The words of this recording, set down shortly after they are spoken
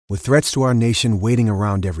With threats to our nation waiting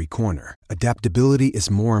around every corner, adaptability is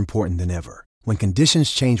more important than ever. When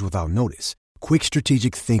conditions change without notice, quick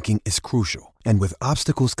strategic thinking is crucial. And with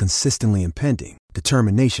obstacles consistently impending,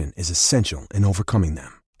 determination is essential in overcoming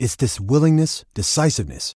them. It's this willingness,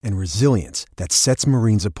 decisiveness, and resilience that sets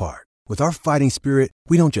Marines apart. With our fighting spirit,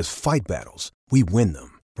 we don't just fight battles, we win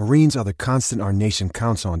them. Marines are the constant our nation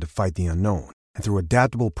counts on to fight the unknown. And through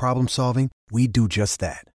adaptable problem solving, we do just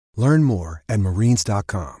that. Learn more at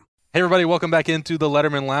marines.com. Hey everybody, welcome back into the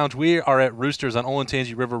Letterman Lounge. We are at Roosters on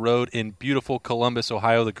Olentangy River Road in beautiful Columbus,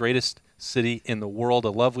 Ohio, the greatest city in the world. A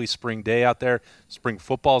lovely spring day out there. Spring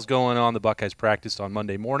football's going on. The Buckeyes practiced on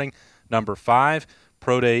Monday morning, number 5.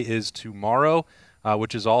 Pro Day is tomorrow,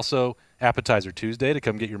 which is also Appetizer Tuesday to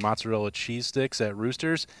come get your mozzarella cheese sticks at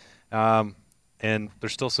Roosters. And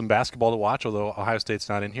there's still some basketball to watch, although Ohio State's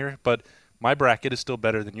not in here. But my bracket is still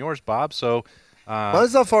better than yours, Bob, so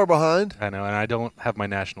mine's not far behind. I know, and I don't have my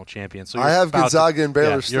national champion. So I have Gonzaga and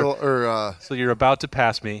Baylor still. So you're about to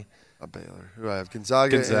pass me. Baylor. Who I have?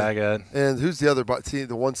 Gonzaga. And who's the other team,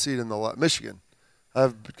 the one seed in the Michigan? I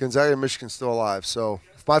have Gonzaga and Michigan still alive. So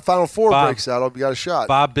if my Final Four breaks out, I'll got a shot.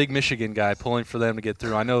 Bob, big Michigan guy, pulling for them to get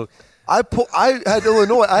through. I know. I had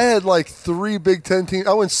Illinois. I had like 3 Big Ten teams.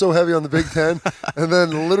 I went so heavy on the Big Ten, and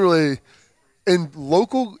then literally – In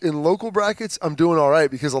local brackets, I'm doing all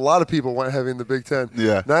right because a lot of people went heavy in the Big Ten.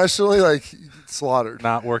 Yeah. Nationally, like, slaughtered.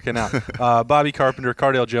 Not working out. Bobby Carpenter,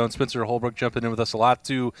 Cardale Jones, Spencer Holbrook jumping in with us. A lot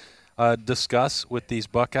to discuss with these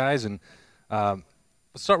Buckeyes. And let's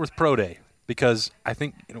start with Pro Day because I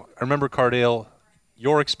think, I remember, Cardale,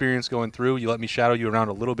 your experience going through. You let me shadow you around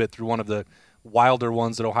a little bit through one of the wilder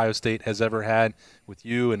ones that Ohio State has ever had with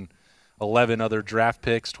you and 11 other draft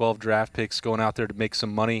picks, 12 draft picks going out there to make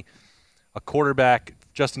some money. A quarterback,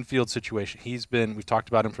 Justin Fields situation. We've talked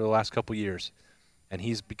about him for the last couple years, and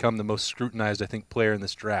he's become the most scrutinized, I think, player in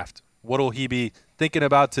this draft. What will he be thinking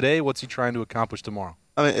about today? What's he trying to accomplish tomorrow?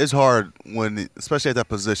 I mean, it's hard especially at that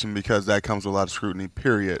position because that comes with a lot of scrutiny,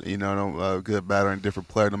 period. Good, bad, or indifferent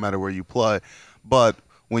player, no matter where you play. But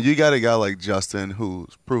when you got a guy like Justin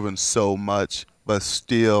who's proven so much, but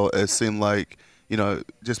still it seemed like,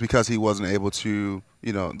 just because he wasn't able to –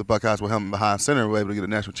 the Buckeyes with him behind center were able to get a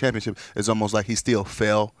national championship. It's almost like he still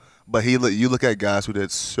fell. But you look at guys who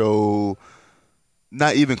did so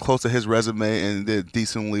not even close to his resume and did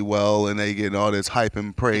decently well, and they get all this hype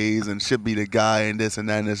and praise and should be the guy and this and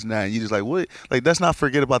that and this and that. And you just like, what? Like, let's not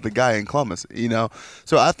forget about the guy in Columbus,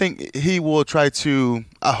 So I think he will try to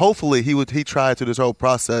hopefully he tried to this whole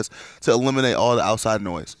process to eliminate all the outside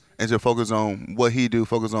noise and to focus on what he do,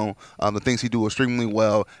 focus on the things he do extremely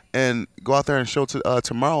well, and go out there and show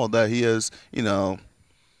tomorrow that he is,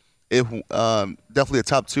 definitely a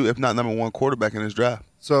top 2, if not number 1 quarterback in his draft.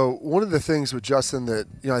 So one of the things with Justin that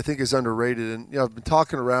I think is underrated, and I've been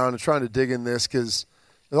talking around and trying to dig in this because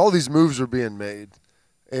all these moves are being made,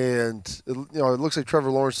 and it looks like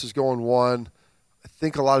Trevor Lawrence is going 1. I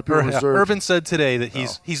think a lot of people reserve. Urban said today that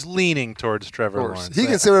he's leaning towards Trevor Lawrence. He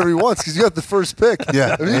can say whatever he wants because you got the first pick.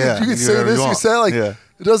 Yeah, I mean, you can say this, you can say it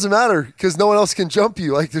it doesn't matter because no one else can jump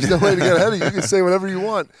you. Like, there's no way to get ahead of you. You can say whatever you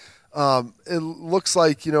want. It looks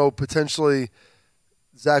like potentially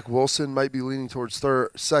Zach Wilson might be leaning towards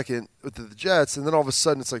second with the Jets, and then all of a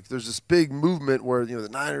sudden it's like there's this big movement where the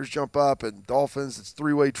Niners jump up and Dolphins. It's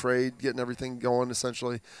 3-way trade, getting everything going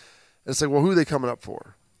essentially. And it's like, well, who are they coming up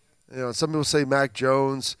for? Some people say Mac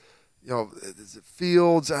Jones. Is it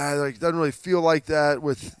Fields? Doesn't really feel like that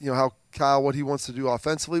with how Kyle, what he wants to do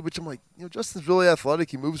offensively. Which I'm like, Justin's really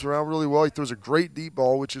athletic. He moves around really well. He throws a great deep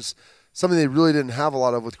ball, which is something they really didn't have a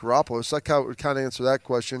lot of with Garoppolo. So that would kind of answer that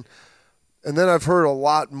question. And then I've heard a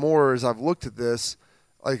lot more as I've looked at this,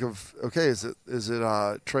 is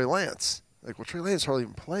it Trey Lance? Like, well, Trey Lance hardly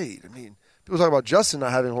even played. I mean, people talk about Justin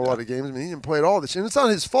not having a whole lot of games. I mean, he didn't play at all this year, and it's not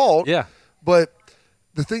his fault. Yeah, but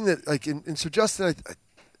the thing that, so Justin,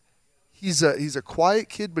 he's a quiet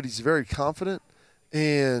kid, but he's very confident,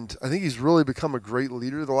 and I think he's really become a great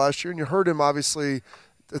leader the last year. And you heard him, obviously,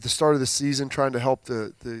 at the start of the season trying to help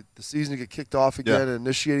the season to get kicked off again and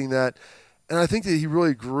initiating that. And I think that he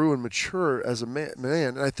really grew and matured as a man.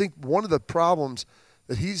 And I think one of the problems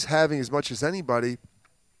that he's having as much as anybody,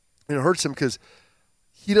 and it hurts him because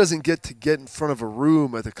he doesn't get in front of a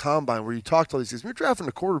room at the combine where you talk to all these guys. You're drafting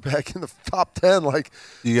a quarterback in the top 10.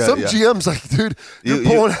 GM's like, dude, you're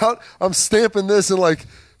pulling out. I'm stamping this, and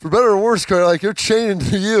for better or worse, you're chaining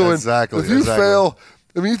to you. Exactly. And if you fail,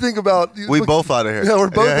 I mean, you think about both out of here. Yeah,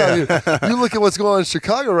 we're both out of here. You look at what's going on in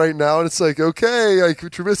Chicago right now, and it's like, okay,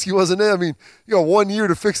 Trubisky wasn't in. I mean, you got 1 year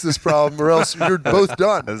to fix this problem, or else you're both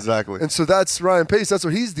done. Exactly. And so that's Ryan Pace. That's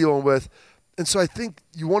what he's dealing with. And so I think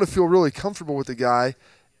you want to feel really comfortable with the guy.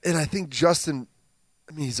 And I think Justin,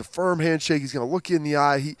 I mean, he's a firm handshake. He's going to look you in the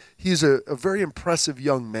eye. He's a very impressive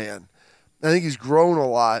young man. I think he's grown a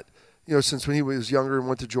lot, since when he was younger and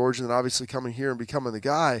went to Georgia, and then obviously coming here and becoming the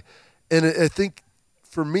guy. And I think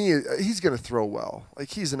for me, he's going to throw well. Like,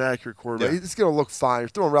 he's an accurate quarterback. He's going to look fine. You're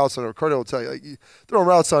throwing routes on air. Cardale will tell you, like, throwing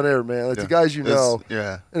routes on air, man. Like, the guys in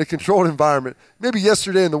a controlled environment. Maybe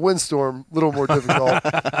yesterday in the windstorm, a little more difficult.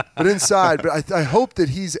 But inside, I hope that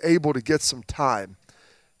he's able to get some time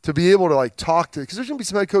to be able to, like, talk to, because there's going to be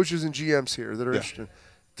some head coaches and GMs here that are interested,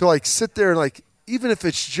 to, like, sit there and, like, even if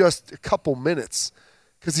it's just a couple minutes,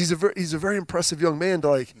 because he's a very impressive young man to,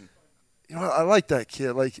 like, I like that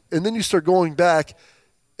kid. Like, and then you start going back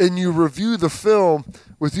and you review the film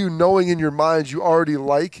with you knowing in your mind you already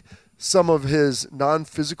like some of his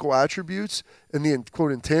non-physical attributes and the,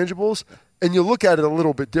 quote, intangibles, and you look at it a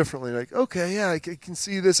little bit differently. Like, okay, yeah, I can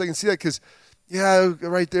see this, I can see that, because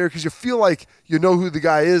right there, because you feel like you know who the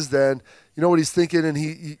guy is then, you know what he's thinking, and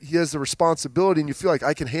he has the responsibility, and you feel like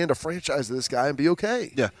I can hand a franchise to this guy and be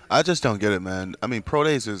okay. Yeah, I just don't get it, man. I mean, Pro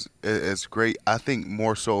Days is great. I think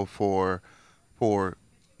more so for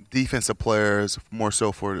defensive players, more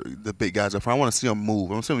so for the big guys up front. I want to see them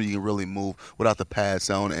move. I want to see them you can really move without the pad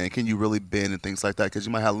zone, and can you really bend and things like that, because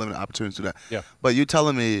you might have limited opportunities to do that. Yeah. But you're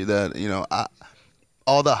telling me that,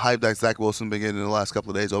 all the hype that Zach Wilson been getting in the last couple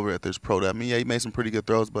of days over at this pro day. I mean, he made some pretty good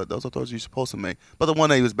throws, but those are throws you're supposed to make. But the one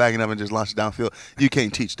that he was backing up and just launched downfield, you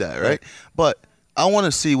can't teach that, right? But I want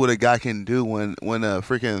to see what a guy can do when a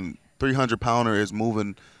freaking 300-pounder is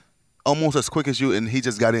moving almost as quick as you, and he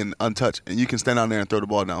just got in untouched, and you can stand out there and throw the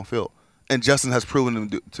ball downfield. And Justin has proven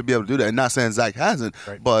him to be able to do that. And not saying Zach hasn't,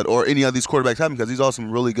 but or any of these quarterbacks haven't, because these are some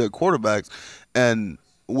really good quarterbacks. And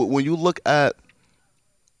when you look at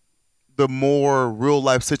the more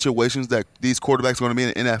real-life situations that these quarterbacks are going to be in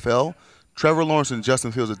the NFL, Trevor Lawrence and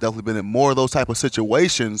Justin Fields have definitely been in more of those type of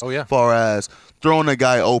situations, far as throwing a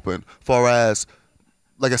guy open, far as,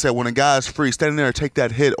 like I said, when a guy's free, standing there and take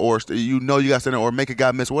that hit, or you got to stand there or make a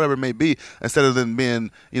guy miss, whatever it may be, instead of them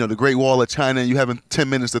being, the Great Wall of China and you having 10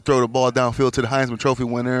 minutes to throw the ball downfield to the Heisman Trophy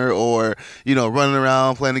winner, or, running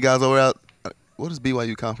around playing the guys over out. What is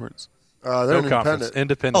BYU conference? They're independent.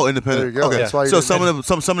 Independent. Oh, independent. There you go. Okay. That's why so some of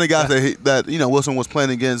the guys that Wilson was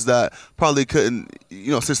playing against that probably couldn't,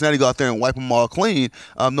 Cincinnati go out there and wipe them all clean.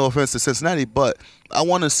 No offense to Cincinnati, but I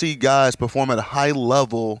want to see guys perform at a high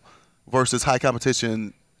level versus high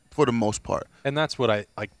competition for the most part. And that's what I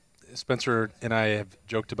like. Spencer and I have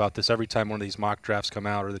joked about this every time one of these mock drafts come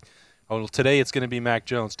out. Or today it's going to be Mac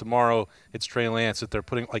Jones. Tomorrow it's Trey Lance. That they're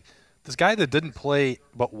putting this guy that didn't play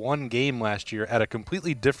but one game last year at a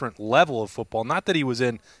completely different level of football. Not that he was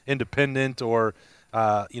in independent or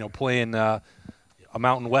playing a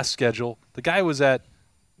Mountain West schedule. The guy was at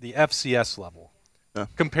the FCS level.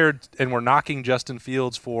 Compared, and we're knocking Justin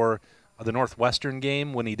Fields for the Northwestern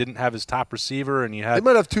game when he didn't have his top receiver, and you had. They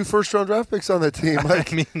might have 2 first-round draft picks on that team. I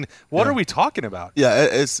mean, what are we talking about? Yeah,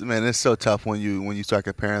 it's so tough when you start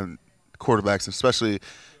comparing quarterbacks, especially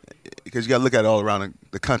because you got to look at it all around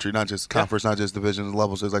the country, not just conference, not just division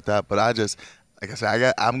levels, things like that. But like I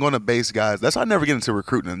said, I'm going to base guys. That's why I never get into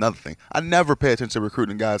recruiting. Another thing, I never pay attention to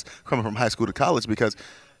recruiting guys coming from high school to college, because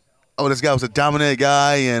this guy was a dominant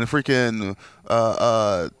guy and freaking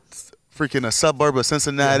a suburb of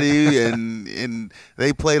Cincinnati, and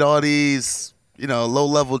they played all these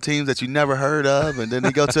low-level teams that you never heard of, and then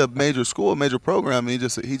they go to a major school, a major program, and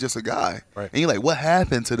he's just a guy. Right. And you're like, what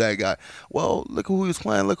happened to that guy? Well, look who he was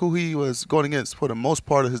playing. Look who he was going against for the most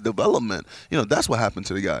part of his development. That's what happened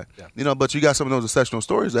to the guy. Yeah. But you got some of those exceptional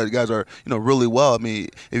stories that guys are, really well. I mean,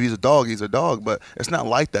 if he's a dog, he's a dog, but it's not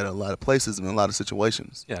like that in a lot of places and in a lot of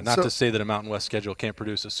situations. Yeah, not to say that a Mountain West schedule can't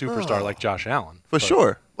produce a superstar like Josh Allen. For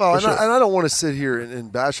sure. Well, and I don't want to sit here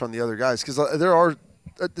and bash on the other guys, because there are.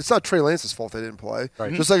 It's not Trey Lance's fault they didn't play.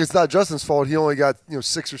 Right. Just like it's not Justin's fault he only got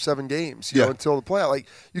 6 or 7 games until the playoff. Like,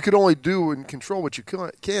 you could only do and control what you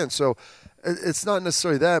can. So it's not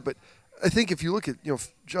necessarily that, but I think if you look at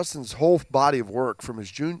Justin's whole body of work from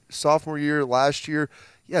his sophomore year, last year,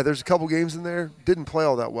 there's a couple games in there, didn't play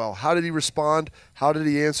all that well. How did he respond? How did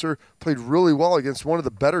he answer? Played really well against one of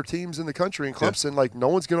the better teams in the country in Clemson. Like, no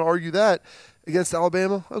one's going to argue that. Against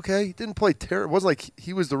Alabama, okay, he didn't play terrible. It wasn't like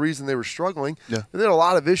he was the reason they were struggling. Yeah. They had a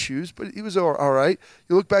lot of issues, but he was all right.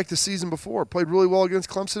 You look back to the season before, played really well against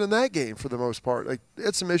Clemson in that game for the most part. Like, they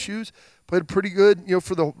had some issues, played pretty good,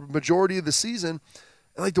 for the majority of the season.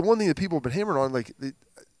 And like, the one thing that people have been hammering on, that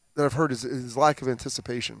I've heard is his lack of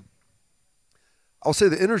anticipation. I'll say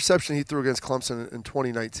the interception he threw against Clemson in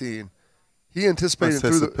 2019, He anticipated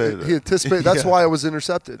He anticipated. That's why it was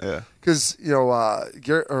intercepted. Yeah. Because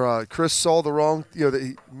Chris saw the wrong. That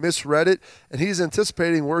he misread it, and he's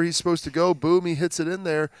anticipating where he's supposed to go. Boom, he hits it in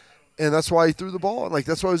there, and that's why he threw the ball. And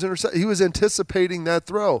that's why it was intercepted. He was anticipating that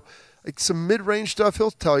throw. Like some mid-range stuff, he'll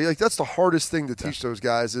tell you. Like that's the hardest thing to teach those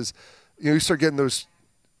guys is, you start getting those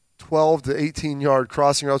 12 to 18-yard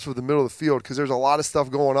crossing routes for the middle of the field because there's a lot of stuff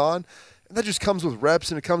going on. And that just comes with reps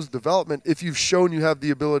and it comes with development if you've shown you have the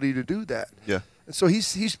ability to do that. Yeah. And so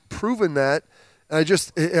he's proven that. And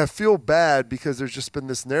I feel bad because there's just been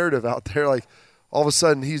this narrative out there like all of a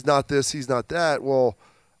sudden he's not this, he's not that. Well,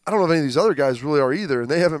 I don't know if any of these other guys really are either, and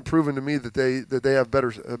they haven't proven to me that they have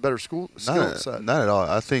a better skill set. Not at all.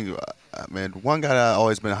 I think, one guy that I've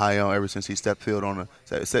always been high on ever since he stepped foot on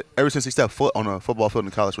a football field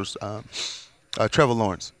in college was Trevor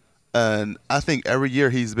Lawrence. And I think every year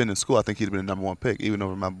he's been in school, I think he's been the number one pick, even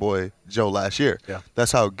over my boy Joe last year. Yeah.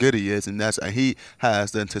 That's how good he is, and he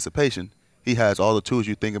has the anticipation. He has all the tools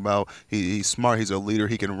you think about. He's smart. He's a leader.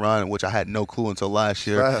 He can run, which I had no clue until last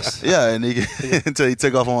year. Fast. Yeah, and until he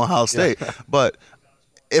took off on Ohio State. Yeah. But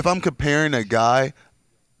if I'm comparing a guy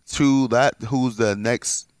to that who's the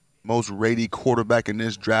next most rated quarterback in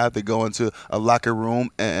this draft to go into a locker room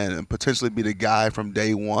and potentially be the guy from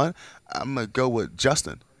day one, I'm going to go with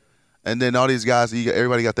Justin. And then all these guys,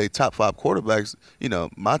 everybody got their top 5 quarterbacks.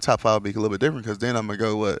 My top 5 will be a little bit different because then I'm going to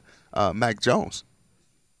go with Mac Jones.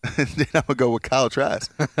 And then I'm going to go with Kyle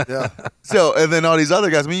Trask. Yeah. So, and then all these other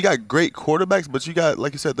guys. You got great quarterbacks, but you got,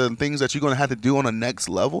 like you said, the things that you're going to have to do on the next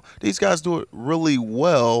level. These guys do it really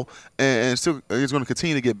well, and still is going to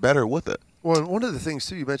continue to get better with it. Well, and one of the things,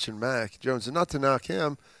 too, you mentioned Mac Jones, and not to knock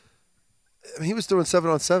him, he was doing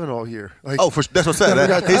 7-on-7 all year. That's what I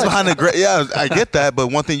said. He's behind the great. Yeah, I get that. But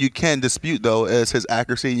one thing you can't dispute though is his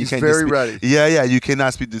accuracy. He's very ready. Yeah. You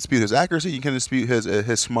cannot dispute his accuracy. You can dispute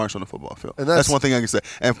his smarts on the football field. And that's one thing I can say.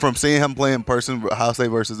 And from seeing him play in person, Ohio State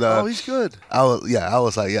versus he's good. I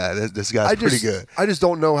was like, this guy's pretty good. I just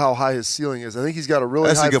don't know how high his ceiling is. I think he's got a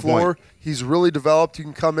really high floor. Point. He's really developed. You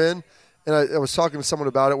can come in, and I was talking to someone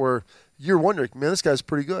about it where year 1, you're like, man, this guy's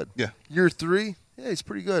pretty good. Yeah. Year 3. Yeah, he's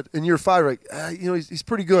pretty good. In year 5, like, he's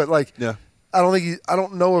pretty good. Like, yeah. I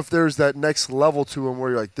don't know if there's that next level to him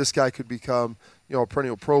where you're like, this guy could become, a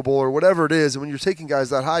perennial Pro Bowl or whatever it is. And when you're taking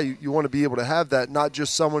guys that high, you want to be able to have that, not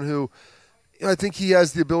just someone who, I think he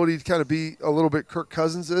has the ability to kind of be a little bit Kirk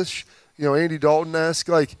Cousins-ish, Andy Dalton-esque.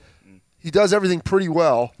 Like, he does everything pretty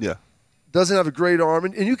well. Yeah. Doesn't have a great arm,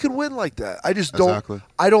 and you can win like that. I just don't. Exactly.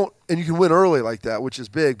 And you can win early like that, which is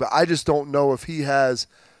big. But I just don't know if he has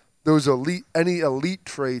those any elite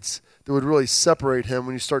traits that would really separate him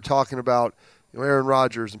when you start talking about Aaron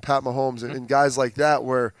Rodgers and Pat Mahomes and guys like that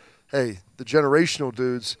where, hey, the generational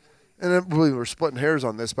dudes, and then really we're splitting hairs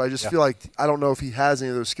on this, but I just feel like I don't know if he has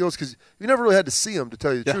any of those skills because you never really had to see him, to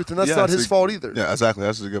tell you the truth, and that's not his fault either. Yeah, exactly.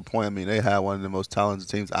 That's a good point. They had one of the most talented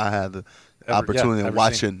teams. I had the opportunity of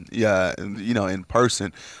watching, in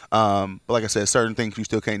person. But like I said, certain things you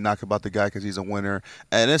still can't knock about the guy because he's a winner.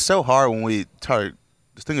 And it's so hard when we target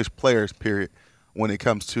distinguished players, period, when it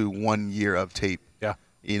comes to 1 year of tape. Yeah.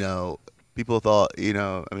 People thought, you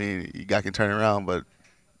guy can turn around, but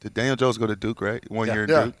did Daniel Jones go to Duke, right? 1 year in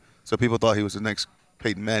Duke. So people thought he was the next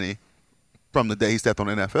Peyton Manning from the day he stepped on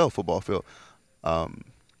the NFL football field.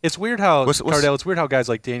 It's weird how, Cardale, it's weird how guys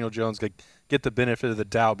like Daniel Jones get the benefit of the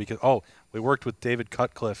doubt because, we worked with David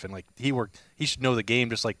Cutcliffe, and he should know the game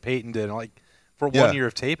just like Peyton did. For 1 year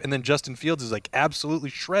of tape, and then Justin Fields is absolutely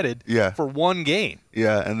shredded for one game.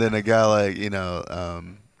 Yeah, and then a guy like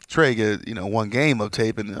Trey get 1 game of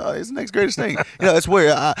tape, and it's the next greatest thing. It's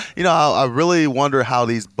weird. I really wonder how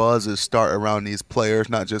these buzzes start around these players,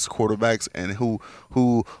 not just quarterbacks, and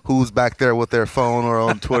who's back there with their phone or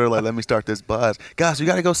on Twitter like, let me start this buzz. Guys, you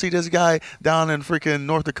got to go see this guy down in freaking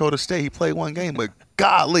North Dakota State. He played 1 game, but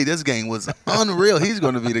golly, this game was unreal. He's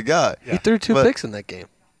going to be the guy. He threw 2 picks in that game.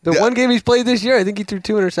 The 1 game he's played this year, I think he threw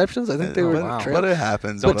 2 interceptions. I think they were. But it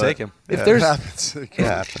happens. Don't take him. If there's, it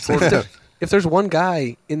happens. If there's one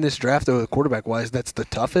guy in this draft, though, quarterback-wise, that's the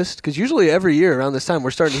toughest, because usually every year around this time we're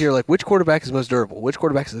starting to hear which quarterback is most durable, which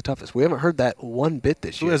quarterback is the toughest. We haven't heard that one bit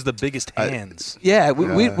this year. Who has the biggest hands?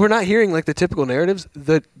 We're not hearing the typical narratives.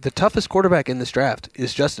 The toughest quarterback in this draft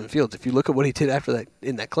is Justin Fields. If you look at what he did after that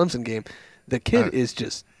in that Clemson game, the kid is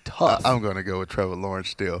just tough. I'm going to go with Trevor Lawrence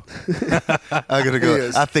still. I'm going to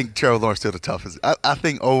go. I think Trevor Lawrence still the toughest. I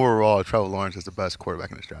think overall Trevor Lawrence is the best quarterback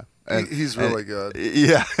in this draft. He's really good.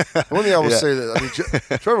 Yeah. One thing I will say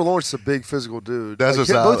that Trevor Lawrence is a big physical dude. That's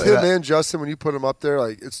both him and Justin. When you put them up there,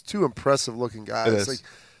 it's 2 impressive looking guys.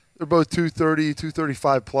 They're both 230,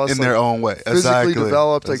 235 plus. In their own way. Physically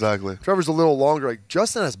developed. Exactly. Trevor's a little longer. Like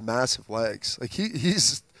Justin has massive legs. Like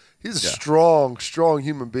he's a strong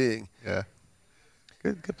human being. Yeah.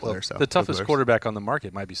 Good player. The toughest quarterback on the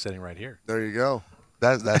market might be sitting right here. There you go.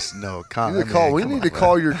 That's no comment. We need to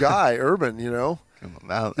call your guy, Urban, Get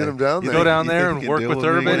him down there. Go down there and work with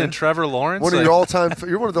Urban and Trevor Lawrence. One of your all-time.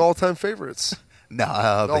 You're one of the all-time favorites. No,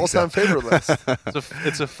 I don't think all-time favorite list.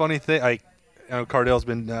 It's a funny thing. I know Cardale's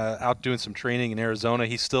been out doing some training in Arizona.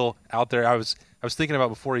 He's still out there. I was thinking about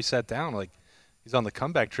before he sat down, like he's on the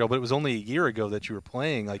comeback trail. But it was only a year ago that you were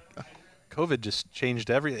playing. Like COVID just changed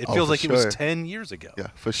everything. It feels like it was 10 years ago. Yeah,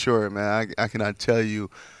 for sure, man. I cannot tell you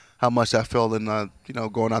how much I felt in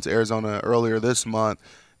going out to Arizona earlier this month.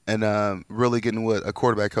 And really getting with a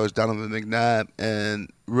quarterback coach, Donovan McNabb, and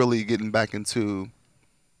really getting back into,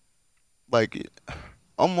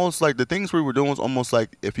 almost like the things we were doing was almost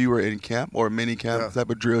like if you were in camp or mini camp type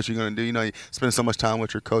of drills you're going to do. You spend so much time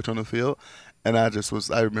with your coach on the field. And I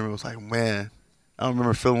remember it was like, man, I don't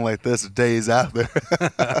remember feeling like this days after.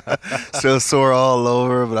 Still sore all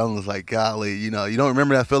over, but I was like, golly, you don't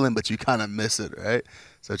remember that feeling, but you kind of miss it, right?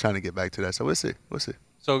 So trying to get back to that. So we'll see.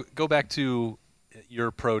 So go back to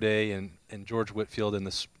your pro day and George Whitfield and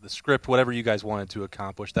the script, whatever you guys wanted to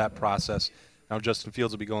accomplish, that process. Now Justin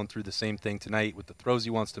Fields will be going through the same thing tonight with the throws he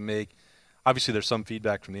wants to make. Obviously there's some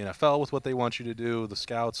feedback from the NFL with what they want you to do, the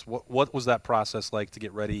scouts. What was that process like to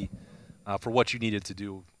get ready for what you needed to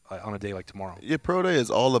do on a day like tomorrow? Your pro day is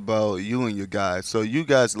all about you and your guys. So you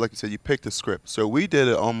guys, like you said, you picked the script. So we did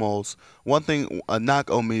it almost one thing, a knock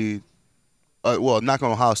on me. Knock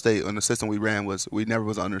on Ohio State on the system we ran was we never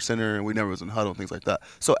was under center and we never was in huddle and things like that.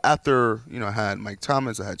 So after, I had Mike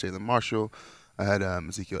Thomas, I had Jalen Marshall, I had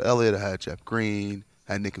Ezekiel Elliott, I had Jeff Green,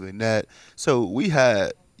 I had Nick Vannett. So we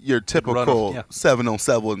had your typical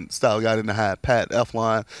 7-on-7 style guy, and I had Pat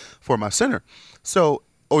Elflein for my center. So,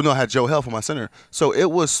 I had Joe Hell for my center. So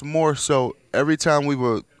it was more so every time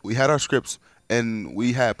we had our scripts and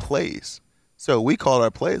we had plays. So we called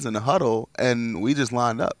our plays in the huddle and we just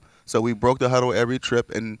lined up. So we broke the huddle every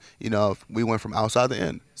trip, and, we went from outside to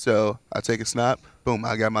in. So I take a snap, boom,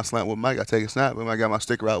 I got my slant with Mike. I take a snap, boom, I got my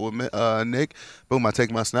stick route with Nick. Boom, I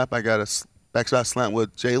take my snap, I got a backshot slant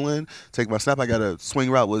with Jalen. Take my snap, I got a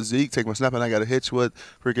swing route with Zeke. Take my snap, and I got a hitch with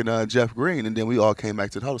freaking Jeff Green. And then we all came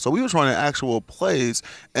back to the huddle. So we was running actual plays,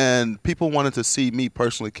 and people wanted to see me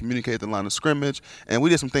personally communicate the line of scrimmage. And we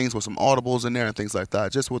did some things with some audibles in there and things like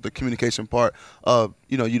that, just with the communication part of,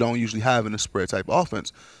 you don't usually have in a spread type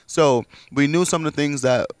offense. So we knew some of the things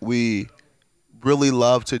that we really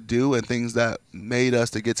love to do and things that made us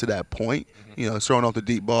to get to that point, throwing off the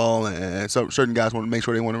deep ball, and certain guys want to make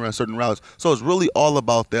sure they want to run certain routes. So it's really all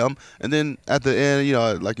about them. And then at the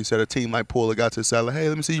end, like you said, a team might pull a guy to the side, like, hey,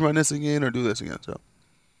 let me see you run this again or do this again. So,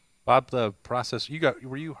 Bob, the process,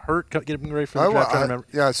 were you hurt getting ready for the draft? I remember.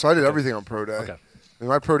 Yeah, so I did everything on pro day. Okay.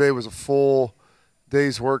 My pro day was a full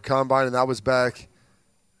day's work combine, and that was back.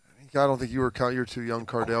 I don't think you were too young,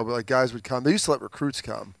 Cardale, but guys would come. They used to let recruits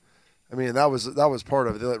come. I mean, that was part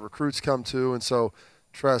of it. They let recruits come too, and so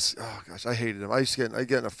Tress, oh gosh, I hated him. I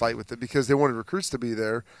get in a fight with it because they wanted recruits to be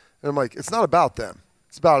there, and I'm like, it's not about them.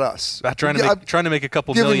 It's about us. About trying to make a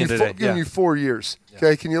couple million today. Giving you 4 years.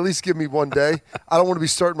 Okay, can you at least give me one day? I don't want to be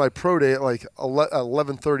starting my pro day at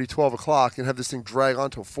 11:30, 12 o'clock, and have this thing drag on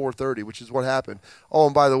until 4:30, which is what happened. Oh,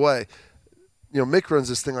 and by the way, Mick runs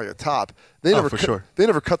this thing like a top. They never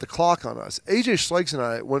cut the clock on us. AJ Schleiks and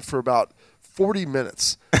I went for about 40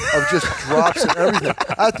 minutes of just drops and everything.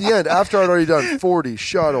 At the end, after I'd already done 40,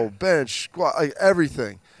 shuttle, bench, squat,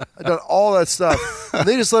 everything. I'd done all that stuff. And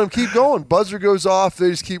they just let them keep going. Buzzer goes off.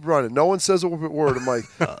 They just keep running. No one says a word. I'm like,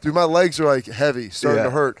 dude, my legs are heavy, starting to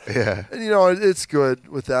hurt. Yeah. And, it's good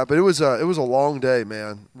with that. But it was a long day,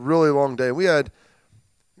 man. Really long day. We had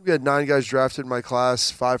 9 guys drafted in my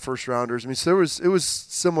class, 5 first-rounders. I mean, so it was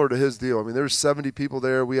similar to his deal. I mean, there were 70 people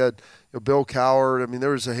there. We had Bill Coward. I mean, there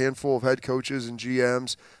was a handful of head coaches and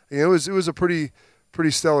GMs. It was a pretty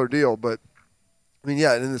stellar deal. But, I mean,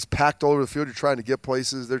 yeah, and it's packed all over the field. You're trying to get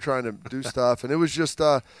places. They're trying to do stuff. And it was just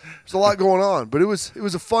there's a lot going on. But it was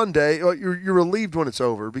a fun day. You're relieved when it's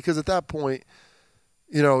over because at that point,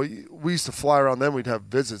 we used to fly around then. We'd have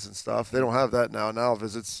visits and stuff. They don't have that now. Now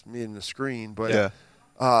visits me and the screen. But yeah.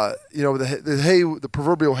 The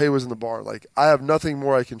proverbial hay was in the barn. I have nothing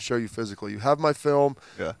more I can show you physically. You have my film.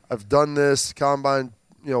 Yeah. I've done this combine,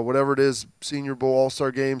 whatever it is, Senior Bowl,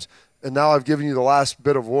 All-Star games, and now I've given you the last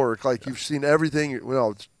bit of work. You've seen everything.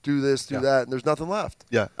 Do this, do that, and there's nothing left.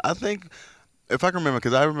 Yeah, I think if I can remember,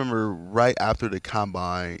 because I remember right after the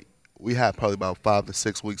combine, we had probably about 5 to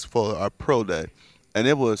 6 weeks for our pro day. and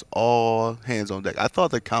it was all hands on deck. I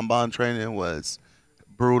thought the combine training was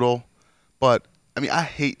brutal, but I mean, I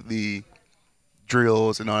hate the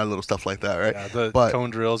drills and all that little stuff like that, right? Yeah, the cone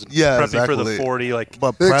drills. And yeah, prepping exactly. for the 40, like.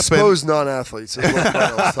 But they expose non-athletes.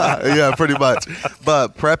 Yeah, pretty much.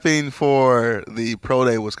 But prepping for the pro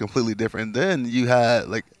day was completely different. Then you had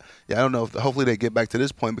I don't know. Hopefully they get back to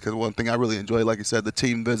this point, because one thing I really enjoy, like you said, the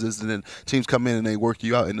team visits, and then teams come in and they work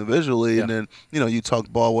you out individually, and then you talk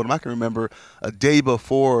ball with them. I can remember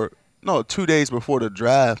 2 days before the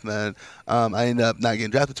draft, man. I ended up not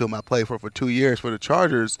getting drafted to him. I played for 2 years for the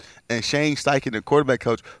Chargers, and Shane Steichen, the quarterback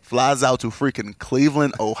coach, flies out to freaking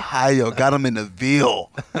Cleveland, Ohio. Got him in the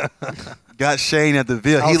Ville. Got Shane at the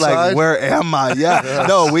Ville. He like, where am I? Yeah.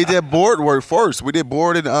 No, we did board work first. We did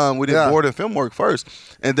board and board and film work first,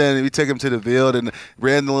 and then we took him to the Ville. And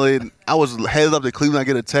randomly, I was headed up to Cleveland. I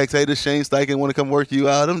get a text, hey, does Shane Steichen want to come work you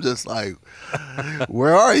out? I'm just like,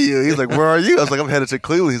 where are you? He's like, where are you? I was like, I'm headed to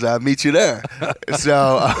Cleveland. He's like, I'll meet you there.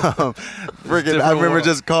 So, I remember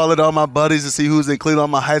just calling all my buddies to see who's in Cleveland, all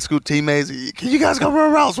my high school teammates. Can you guys go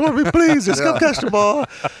run routes for me, please? Just come catch the ball.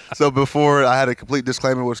 So before I had a complete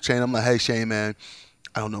disclaimer with Shane, I'm like, hey, Shane, man,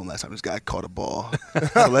 I don't know when last time this guy caught a ball.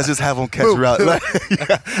 So let's just have him catch routes.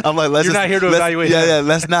 I'm like, You're not here to evaluate him. Yeah,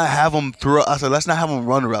 let's not have him throw. I said, let's not have him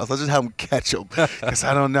run routes. Let's just have him catch him, because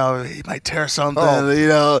I don't know, he might tear something.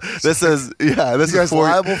 This is you guys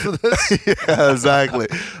liable for this? Yeah, exactly.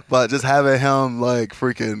 But just having him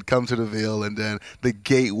freaking come to the Ville, and then the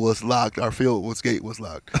gate was locked. Our gate was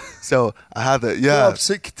locked. So I had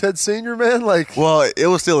to Ted Senior, man. Well, it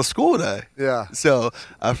was still a school day. Yeah. So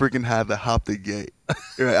I freaking had to hop the gate.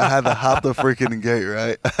 Right, I had to hop the freaking gate,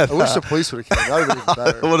 right? I wish the police would have came. That would have been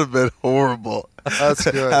better. It would have been horrible. That's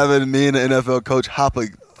good. Having me and the NFL coach hop a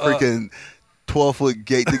freaking 12-foot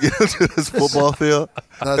gate to get into this football field.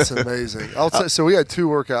 That's amazing. So we had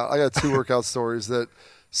I got two workout stories that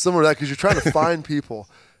similar to that, because you're trying to find people.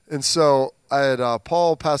 And so I had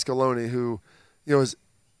Paul Pasqualoni, who, is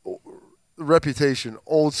reputation,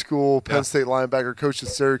 old school Penn State linebacker, coach at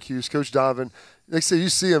Syracuse, Coach Donovan. Next day you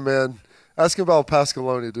see him, man. Ask him about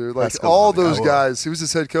Pasqualoni, dude. All those guys. He was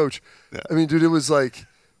his head coach. Yeah. I mean, dude, it was I'm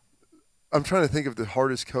trying to think of the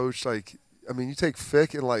hardest coach. You take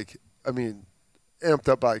Fick and amped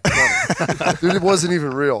up by 20. Dude, it wasn't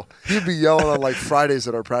even real. He'd be yelling on Fridays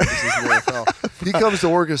at our practices in the NFL. He comes to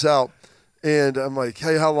work us out, and I'm like,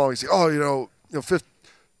 hey, how long? He's like,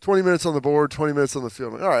 20 minutes on the board, 20 minutes on the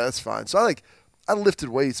field. I'm like, all right, that's fine. So I lifted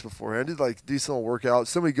weights beforehand. I did decent little workouts.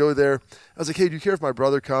 Somebody go there. I was like, hey, do you care if my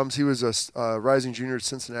brother comes? He was a rising junior at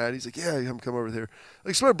Cincinnati. He's like, yeah, come over there.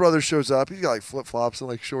 So my brother shows up. He's got flip-flops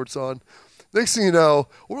and shorts on. Next thing you know,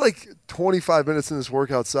 we're 25 minutes in this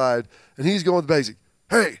work outside, and he's going with the bag. He's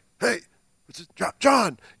like, hey,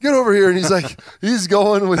 John, get over here. And he's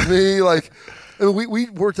going with me we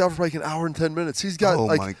worked out for an hour and 10 minutes. He's got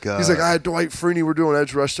my God. He's like, I had Dwight Freeney. We're doing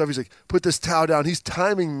edge rush stuff. He's like, put this towel down. He's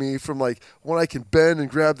timing me from when I can bend and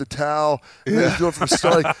grab the towel. And then he's doing it from the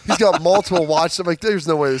start. He's got multiple watches. I'm like, there's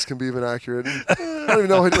no way this can be even accurate. I don't even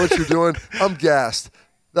know what you're doing. I'm gassed.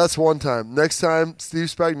 That's one time. Next time, Steve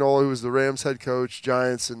Spagnuolo, who was the Rams head coach,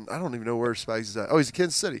 Giants, and I don't even know where Spags is at. Oh, he's in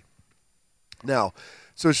Kansas City. Now,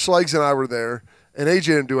 so Schlegs and I were there, and AJ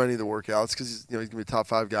didn't do any of the workouts because he's going to be a top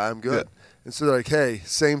 5 guy. I'm good. Yeah. And so they're like, hey,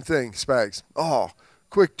 same thing, Spags. Oh,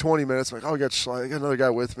 quick 20 minutes. I'm like, I got another guy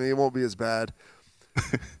with me. It won't be as bad.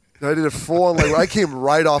 And I did a full-on, I came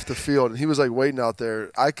right off the field, and he was, waiting out there.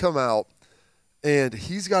 I come out, and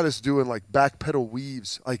he's got us doing, back pedal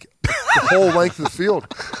weaves, the whole length of the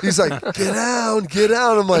field. He's like, get down.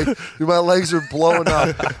 I'm like, dude, my legs are blowing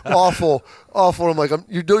up. Awful. I'm like,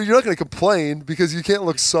 you're not going to complain because you can't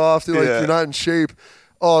look soft and, you're not in shape.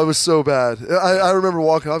 Oh, it was so bad. I remember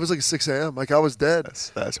walking off. It was 6 a.m. I was dead.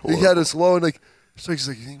 That's horrible. He had us low and so he's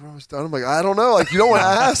like, you think we're almost done? I'm like, I don't know. You don't want to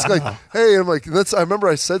ask. Hey, I'm like, I remember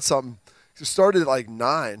I said something. It started at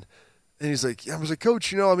 9. And he's like, yeah. I was like,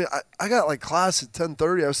 Coach, I got class at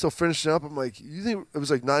 10:30. I was still finishing up. I'm like, you think it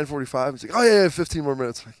was 9:45? He's like, oh yeah, 15 more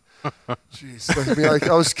minutes. I'm like, jeez.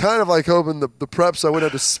 I was kind of hoping the preps I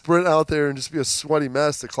wouldn't have to sprint out there and just be a sweaty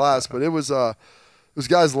mess to class. But it was those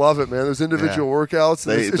guys love it, man. Those individual workouts.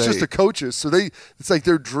 It's just the coaches. So it's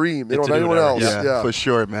their dream. They don't have anyone else. Yeah, for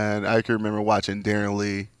sure, man. I can remember watching Darren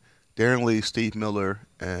Lee, Steve Miller,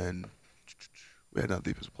 and we had another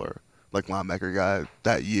defensive player, linebacker guy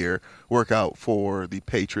that year, work out for the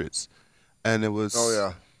Patriots. And it was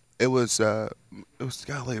it was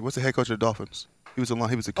golly, what's the head coach of the Dolphins? He was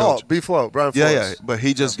the coach. Oh, B-Flow, Brian Flores. Yeah, but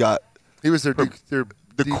he just got he was their the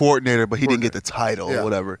coordinator, but he didn't get the title or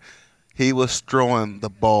whatever. he was throwing the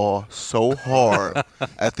ball so hard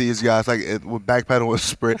at these guys, like with backpedal with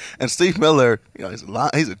sprint. And Steve Miller,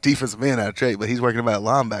 he's a defensive end out of trade, but he's working about a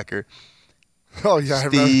linebacker. Oh yeah,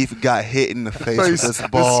 Steve got hit in the face with this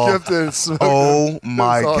ball. Oh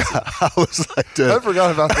my God! I was like, dude, I forgot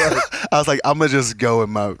about that. I was like, I'm gonna just go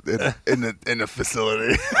in the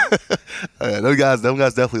facility. Those guys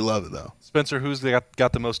definitely love it though. Spencer, who's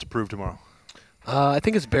got the most to prove tomorrow? I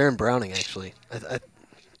think it's Baron Browning actually.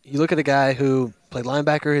 You look at a guy who played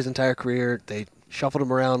linebacker his entire career. They shuffled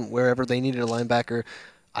him around wherever they needed a linebacker.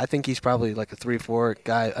 I think he's probably like a 3-4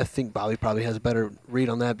 guy. I think Bobby probably has a better read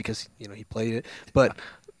on that because he played it. But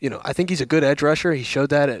I think he's a good edge rusher. He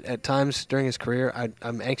showed that at times during his career.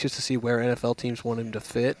 I'm anxious to see where NFL teams want him to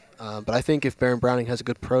fit. But I think if Baron Browning has a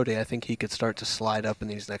good pro day, I think he could start to slide up in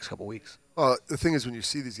these next couple weeks. The thing is, when you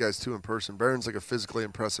see these guys too in person, Baron's like a physically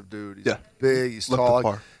impressive dude. He's big, he's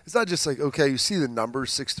tall. It's not just like, okay, you see the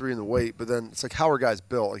numbers, 6'3" in the weight, but then it's like how are guys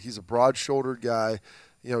built? Like he's a broad-shouldered guy.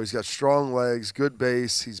 He's got strong legs, good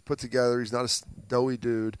base. He's put together. He's not a doughy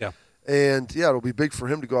dude. Yeah. And, it'll be big for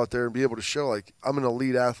him to go out there and be able to show, like, I'm an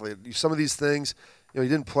elite athlete. Some of these things, he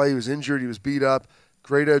didn't play. He was injured. He was beat up.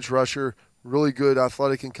 Great edge rusher. Really good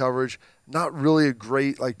athletic in coverage. Not really a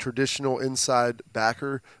great, like, traditional inside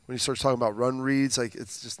backer. When he starts talking about run reads, like,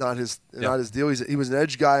 it's just not his deal. He was an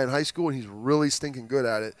edge guy in high school, and he's really stinking good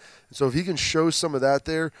at it. And so if he can show some of that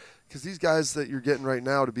there, because these guys that you're getting right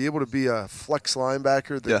now, to be able to be a flex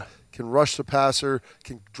linebacker that can rush the passer,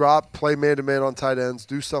 can drop, play man-to-man on tight ends,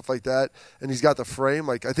 do stuff like that, and he's got the frame.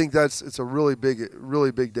 Like I think it's a really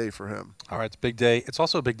big day for him. All right, it's a big day. It's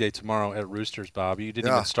also a big day tomorrow at Roosters, Bob. You didn't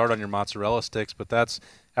even start on your mozzarella sticks, but that's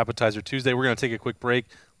Appetizer Tuesday. We're going to take a quick break,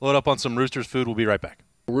 load up on some Roosters food. We'll be right back.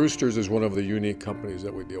 Roosters is one of the unique companies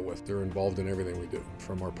that we deal with. They're involved in everything we do,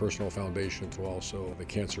 from our personal foundation to also the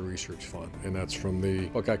Cancer Research Fund. And that's from the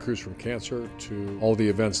Buckeye Cruise from Cancer to all the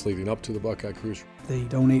events leading up to the Buckeye Cruise. They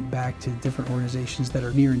donate back to different organizations that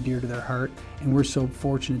are near and dear to their heart. And we're so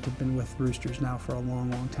fortunate to have been with Roosters now for a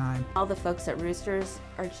long, long time. All the folks at Roosters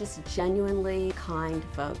are just genuinely kind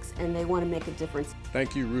folks, and they want to make a difference.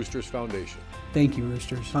 Thank you, Roosters Foundation. Thank you,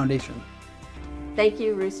 Roosters Foundation. Thank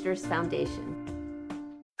you, Roosters Foundation.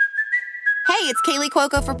 Hey, it's Kaylee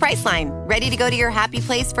Cuoco for Priceline. Ready to go to your happy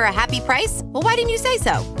place for a happy price? Well, why didn't you say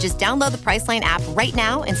so? Just download the Priceline app right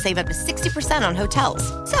now and save up to 60% on hotels.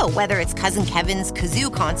 So whether it's Cousin Kevin's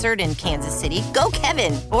Kazoo Concert in Kansas City, go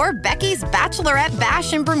Kevin, or Becky's Bachelorette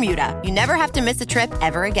Bash in Bermuda, you never have to miss a trip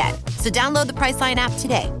ever again. So download the Priceline app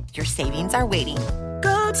today. Your savings are waiting.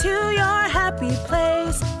 Go to your happy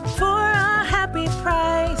place for a happy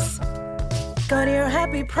price. Go to your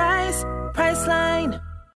happy price, Priceline.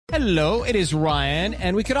 Hello, it is Ryan,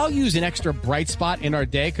 and we could all use an extra bright spot in our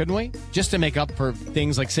day, couldn't we? Just to make up for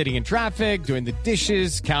things like sitting in traffic, doing the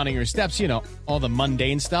dishes, counting your steps, all the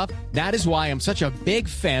mundane stuff. That is why I'm such a big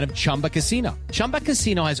fan of Chumba Casino. Chumba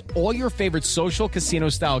Casino has all your favorite social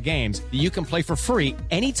casino-style games that you can play for free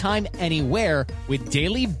anytime, anywhere with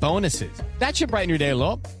daily bonuses. That should brighten your day a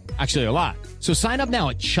little. Actually, a lot. So sign up now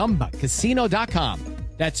at ChumbaCasino.com.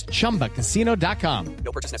 That's ChumbaCasino.com.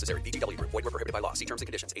 No purchase necessary. VGW Group. Void where prohibited by law. See terms and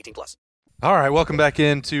conditions. 18+. All right, welcome back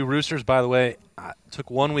into Roosters. By the way, I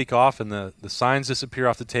took 1 week off, and the signs disappear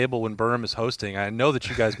off the table when Burham is hosting. I know that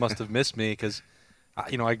you guys must have missed me because,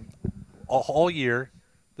 all year,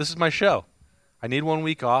 this is my show. I need 1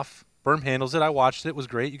 week off. Burham handles it. I watched it. It was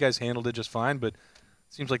great. You guys handled it just fine, but it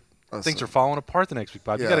seems like things are falling apart the next week,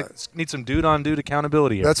 Bob. Yeah. You need some dude-on-dude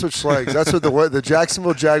accountability here. That's what Schlags. That's what the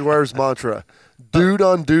Jacksonville Jaguars mantra.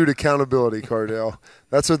 Dude-on-dude accountability, Cardale.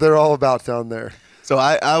 That's what they're all about down there. So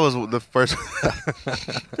I was the first.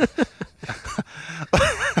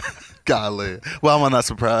 Golly. Why am I not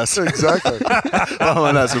surprised? Exactly. Why am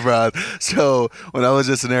I not surprised? So when I was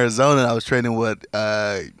just in Arizona, I was training with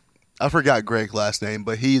I forgot Greg's last name,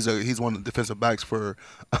 but he's one of the defensive backs for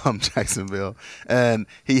Jacksonville, and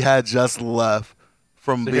he had just left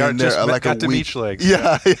from being there like a week.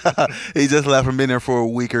 Yeah, he just left from being there for a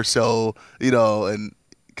week or so, and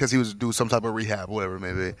because he was doing some type of rehab, whatever it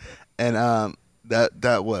may be, and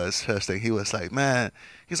that was his thing. He was like, man,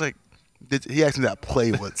 he's like. He asked me that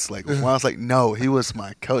play was like. Well, I was like, no, he was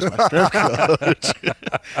my coach, my strength coach.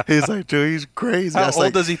 He's like, dude, he's crazy. How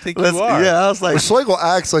old does he think you are? Yeah, I was like, Schlegel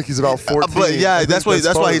acts like he's about 14. But yeah, that's why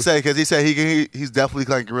he said, because he said he's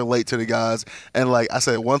definitely like relate to the guys. And like I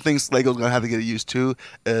said, one thing Schlegel's gonna have to get used to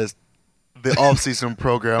is the offseason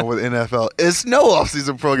program with NFL. It's no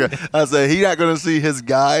offseason program. I said he's not going to see his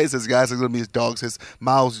guys. His guys are going to be his dogs, his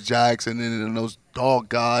Miles Jackson and those dog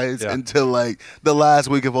guys until like the last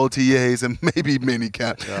week of OTAs and maybe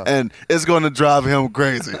minicamp. Yeah. And it's going to drive him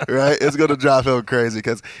crazy, right? It's going to drive him crazy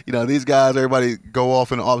because, these guys, everybody go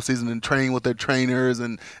off in the offseason and train with their trainers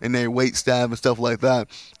and their weight staff and stuff like that.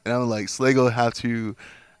 And I'm like, Slagle have to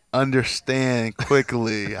understand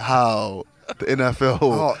quickly how the NFL.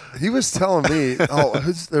 Oh, he was telling me,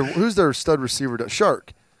 who's their stud receiver?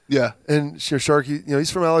 Shark. Yeah. And Shark,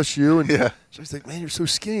 he's from LSU. And Shark's like, man, you're so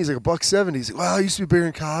skinny. He's like $170. He's like, wow, I used to be bigger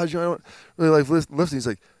in college. I don't really like lifting. He's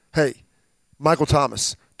like, hey, Michael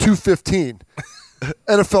Thomas, 215.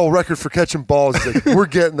 NFL record for catching balls. He's like, we're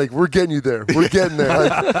getting you there. We're getting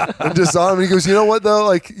there. And just on him. He goes, you know what, though?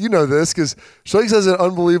 Like, this because Shark has an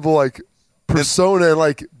unbelievable, persona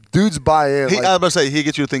and, dudes buy in. I was about to say, he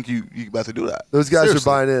gets you to think you about to do that. Those guys are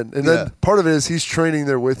buying in. And then part of it is he's training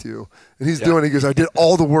there with you. And he's doing it. He goes, I did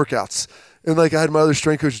all the workouts. And, I had my other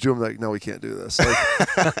strength coach do them. No, we can't do this.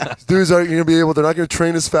 Dudes aren't going to be able. They're not going to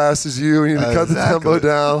train as fast as you. You need to cut the tempo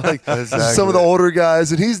down. Some of the older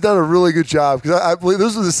guys. And he's done a really good job. Because I believe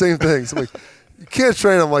those are the same things. I'm like, you can't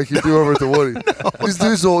train them like you do over at the Woody. These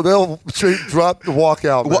dudes, they'll drop the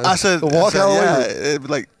walkout, man. Well, I said, it'd be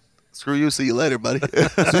like, screw you, see you later, buddy.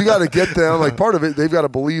 So you got to get them. Part of it, they've got to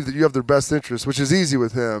believe that you have their best interest, which is easy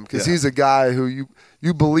with him because he's a guy who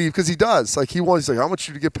you believe because he does. He's like, I want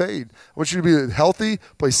you to get paid. I want you to be healthy,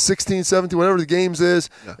 play 16, 17, whatever the games is,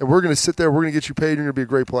 and we're going to sit there. We're going to get you paid. You're going to be a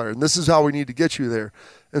great player. And this is how we need to get you there.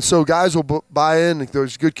 And so guys will buy in.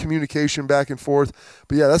 There's good communication back and forth.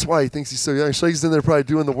 But, that's why he thinks he's so young. He's in there probably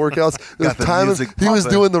doing the workouts. He was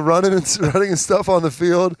doing the running and stuff on the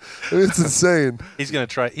field. It's insane. He's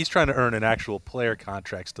trying to earn an actual player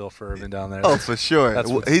contract still for Irvin down there. Oh, for sure.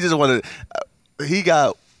 He just wanted he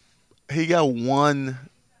got one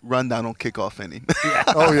rundown on kickoff inning.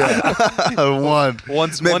 Oh yeah.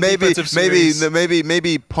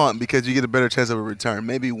 Maybe punt because you get a better chance of a return.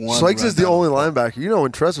 Maybe one. Sykes is the only linebacker.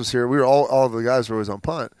 When Tress was here, we were all the guys were always on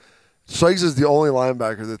punt. Sykes is the only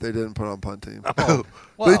linebacker that they didn't put on punt team. Oh,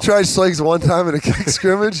 wow. They tried Sykes one time in a kick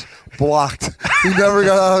scrimmage, blocked. He never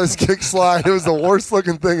got out of his kick slide. It was the worst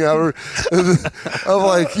looking thing ever. I'm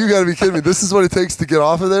like, you got to be kidding me. This is what it takes to get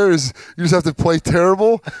off of there is you just have to play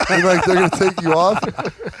terrible and they're going to take you off.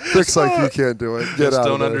 Rick's like, you can't do it. Get out of there.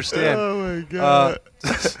 Don't understand. Oh, my God.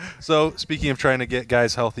 So speaking of trying to get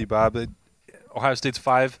guys healthy, Bob, Ohio State's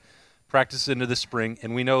 5 practices into the spring,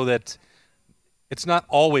 and we know that it's not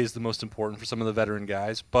always the most important for some of the veteran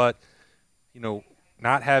guys, but,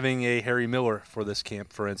 not having a Harry Miller for this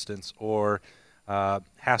camp, for instance, or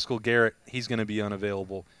Haskell Garrett, he's going to be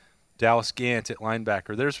unavailable. Dallas Gant at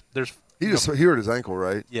linebacker. He hurt his ankle,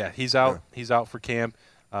 right? Yeah, he's out. Yeah. He's out for camp.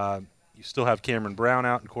 You still have Cameron Brown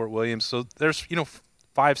out and Court Williams. So there's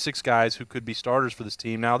 5, 6 guys who could be starters for this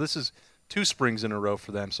team. Now this is 2 springs in a row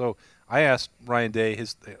for them. So I asked Ryan Day,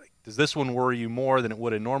 does this one worry you more than it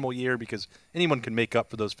would a normal year? Because anyone can make up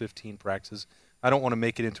for those 15 practices. I don't want to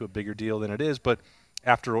make it into a bigger deal than it is, but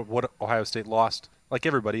after what Ohio State lost, like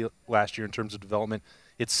everybody last year in terms of development,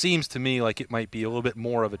 it seems to me like it might be a little bit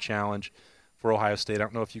more of a challenge for Ohio State. I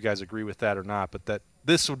don't know if you guys agree with that or not, but that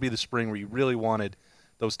this would be the spring where you really wanted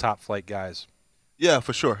those top flight guys. Yeah,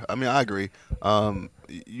 for sure. I mean, I agree.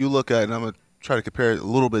 You look at, and I'm going to try to compare it a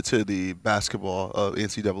little bit to the basketball of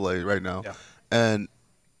NCAA right now. Yeah. And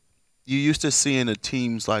you used to seeing the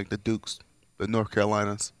teams like the Dukes, the North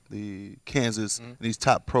Carolinas, the Kansas, and these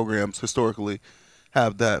top programs historically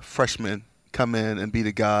have that freshman come in and be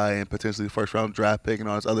the guy and potentially first-round draft pick and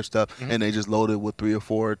all this other stuff, and they just loaded with 3 or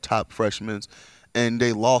 4 top freshmen. And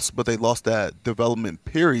they lost, but they lost that development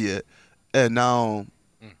period. And now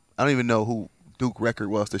I don't even know who Duke record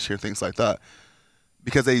was this year, things like that,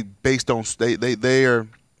 because they based on their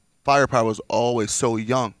firepower was always so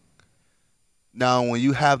young. Now, when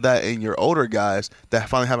you have that in your older guys that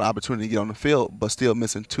finally have an opportunity to get on the field but still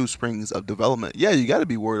missing 2 springs of development, yeah, you got to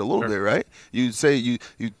be worried a little bit, right? You say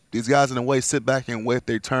these guys in a way sit back and wait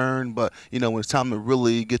their turn, but, when it's time to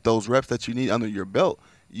really get those reps that you need under your belt,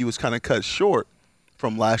 you was kind of cut short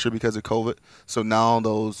from last year because of COVID. So now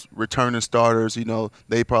those returning starters,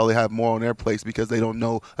 they probably have more on their plates because they don't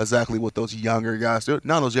know exactly what those younger guys do.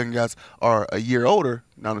 Now those younger guys are a year older,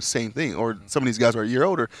 now the same thing. Or some of these guys are a year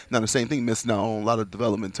older, now the same thing, missing out on a lot of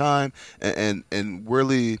development time. And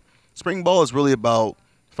really, spring ball is really about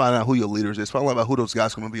finding out who your leaders is, finding out about who those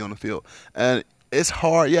guys are going to be on the field. And it's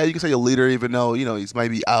hard. Yeah, you can say a leader even though, he's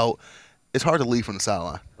maybe out. It's hard to lead from the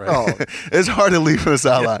sideline. Right. Oh. It's hard to lead from the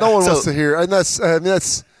sideline. No one wants to hear, and that's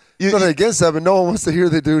nothing against that, but no one wants to hear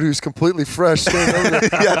the dude who's completely fresh. So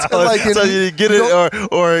you get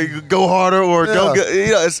it, or go harder, or don't get.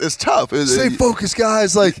 It's tough. Stay focused,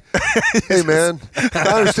 guys. Like, hey man,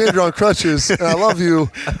 I understand you're on crutches, and I love you,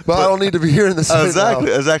 but I don't need to be hearing this.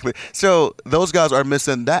 Exactly. So those guys are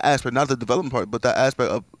missing that aspect, not the development part, but that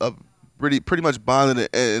aspect of pretty much bonding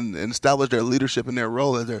and establish their leadership in their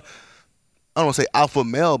role as their, I don't want to say alpha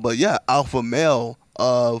male, but alpha male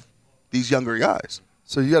of these younger guys.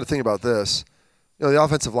 So you got to think about this. The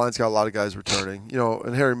offensive line's got a lot of guys returning.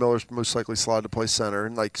 And Harry Miller's most likely slotted to play center,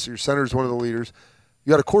 and so your center is one of the leaders.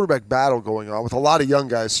 You got a quarterback battle going on with a lot of young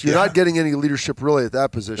guys. So you're not getting any leadership really at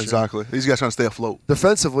that position. Exactly. These guys trying to stay afloat.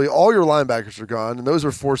 Defensively, all your linebackers are gone, and those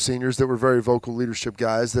are 4 seniors that were very vocal leadership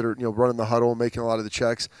guys that are running the huddle and making a lot of the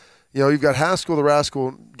checks. You've got Haskell the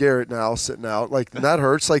Rascal Garrett now sitting out. And that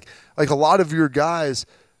hurts. Like a lot of your guys,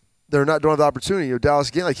 don't have the opportunity. Dallas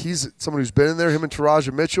again, he's someone who's been in there. Him and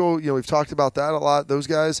Taraja Mitchell. We've talked about that a lot. Those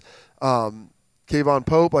guys, Kayvon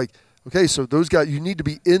Pope. Okay, so those guys, you need to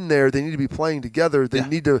be in there. They need to be playing together. They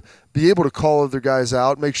need to be able to call other guys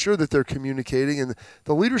out, make sure that they're communicating. And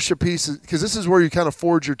the leadership piece, because this is where you kind of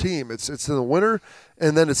forge your team. It's in the winter,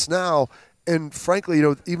 and then it's now. And frankly,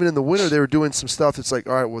 even in the winter, they were doing some stuff. It's like,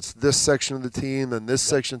 all right, what's this section of the team and this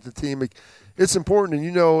section of the team? It's important,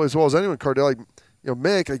 and as well as anyone, Cardale,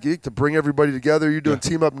 Mick, you get to bring everybody together. You're doing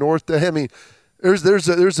Team Up North Day. I mean, there's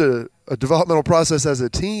a developmental process as a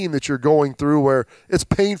team that you're going through where it's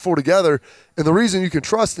painful together. And the reason you can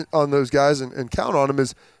trust on those guys and count on them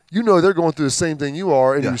is they're going through the same thing you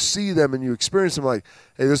are, and you see them and you experience them like,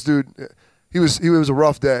 hey, this dude, he was a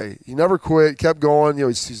rough day. He never quit, kept going.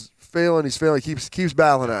 He's failing, keeps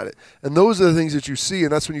battling at it. And those are the things that you see,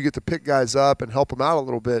 and that's when you get to pick guys up and help them out a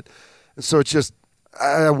little bit. And so it's just,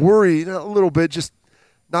 I worry a little bit just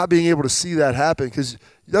not being able to see that happen, because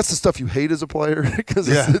that's the stuff you hate as a player, because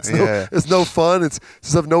it's no fun. It's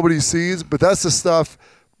stuff nobody sees, but that's the stuff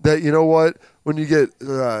that, when you get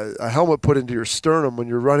a helmet put into your sternum when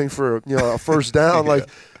you're running for a first down,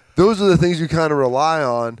 those are the things you kind of rely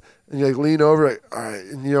on. And you lean over, all right,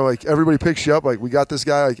 and everybody picks you up, we got this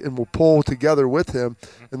guy, and we'll pull together with him.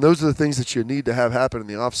 And those are the things that you need to have happen in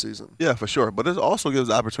the off season. Yeah, for sure. But it also gives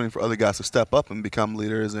the opportunity for other guys to step up and become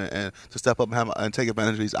leaders and to step up and take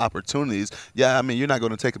advantage of these opportunities. Yeah, I mean, you're not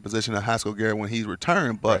going to take a position of Haskell Garrett when he's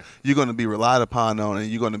returned, but you're going to be relied upon on, and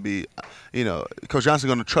you're going to be, Coach Johnson's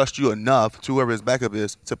going to trust you enough to whoever his backup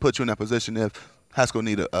is to put you in that position if Haskell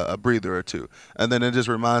need a breather or two. And then it just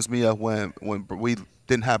reminds me of when we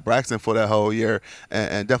didn't have Braxton for that whole year,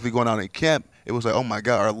 and definitely going out in camp, it was like, oh my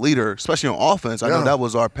God, our leader, especially on offense, I know that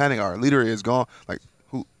was our panic. Our leader is gone.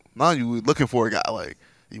 Who? Now you looking for a guy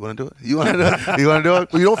you want to do it? You want to do it? You want to do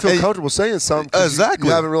it? Well, you don't feel comfortable saying something. Exactly.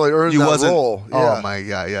 You haven't really earned that role. Yeah. Oh my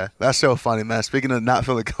God, yeah, that's so funny, man. Speaking of not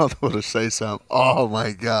feeling comfortable to say something, oh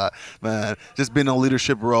my God, man, just being in a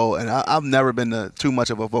leadership role, and I've never been too much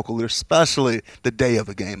of a vocal leader, especially the day of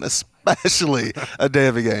a game,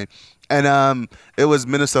 And it was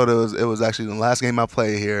Minnesota. It was actually the last game I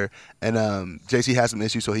played here, and JT had some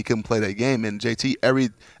issues, so he couldn't play that game. And JT,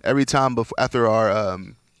 every time after our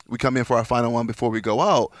we come in for our final one before we go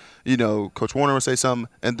out, Coach Warner would say something,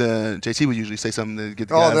 and then JT would usually say something to get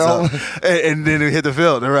the guys up, and then we hit the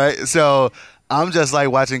field, right? So I'm just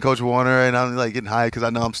watching Coach Warner, and I'm getting hyped because I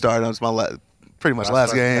know I'm starting. It's my pretty much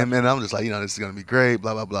last game, and I'm just this is gonna be great,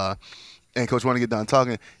 blah blah blah. And Coach Warner get done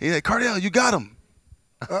talking, he's like, Cardale, you got him.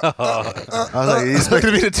 I was like, he's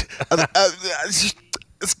expecting me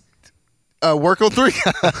to work on 3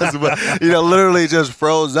 guys, but literally just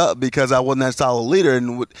froze up because I wasn't that solid leader,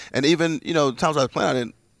 and even times I was playing, I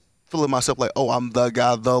didn't feel myself oh, I'm the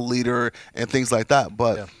guy, the leader, and things like that.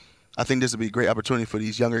 But I think this would be a great opportunity for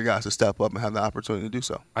these younger guys to step up and have the opportunity to do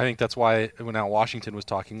so. I think that's why when Al Washington was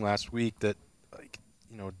talking last week that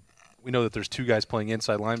we know that there's 2 guys playing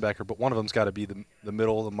inside linebacker, but one of them's got to be the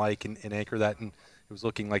middle, the mic, and anchor that. And it was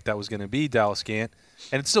looking like that was going to be Dallas Gant,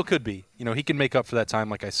 and it still could be. He can make up for that time,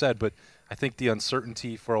 like I said, but I think the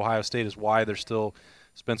uncertainty for Ohio State is why there's still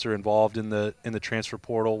Spencer involved in the transfer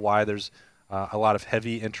portal, why there's a lot of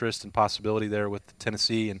heavy interest and possibility there with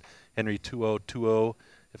Tennessee and Henry Tuo,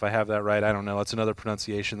 if I have that right. I don't know. It's another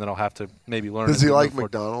pronunciation that I'll have to maybe learn. Does he like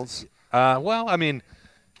McDonald's? Well, I mean,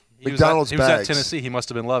 he was at Tennessee. He must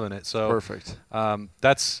have been loving it. So perfect.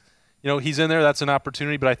 That's he's in there. That's an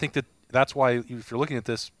opportunity, but I think that's why if you're looking at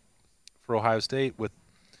this for Ohio State with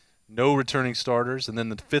no returning starters and then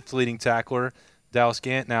the 5th leading tackler, Dallas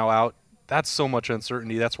Gant, now out, that's so much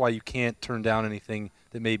uncertainty. That's why you can't turn down anything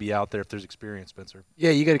that may be out there if there's experience, Spencer.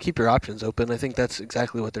 Yeah, you got to keep your options open. I think that's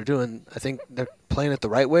exactly what they're doing. I think they're playing it the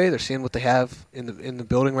right way. They're seeing what they have in the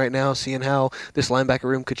building right now, seeing how this linebacker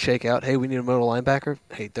room could shake out. Hey, we need a middle linebacker.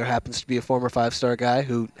 Hey, there happens to be a former 5-star guy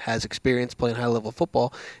who has experience playing high-level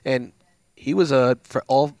football, and he was a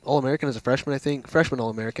All-American as a freshman, I think. Freshman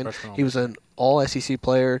All-American. He was an All-SEC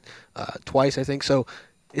player twice, I think. So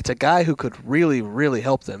it's a guy who could really, really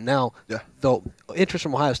help them. Now, the interest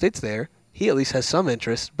from Ohio State's there. He at least has some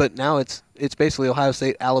interest, but now it's basically Ohio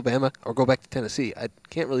State, Alabama, or go back to Tennessee. I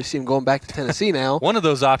can't really see him going back to Tennessee now. One of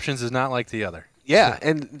those options is not like the other. Yeah,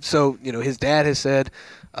 and so, his dad has said,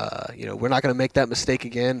 we're not going to make that mistake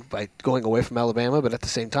again by going away from Alabama, but at the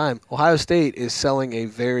same time, Ohio State is selling a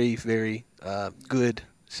very, very good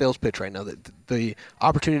sales pitch right now. The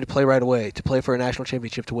opportunity to play right away, to play for a national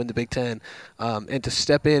championship, to win the Big Ten, and to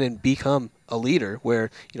step in and become a leader where,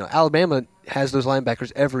 Alabama has those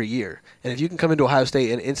linebackers every year. And if you can come into Ohio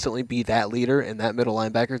State and instantly be that leader and that middle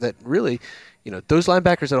linebacker that really, those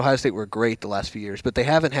linebackers at Ohio State were great the last few years, but they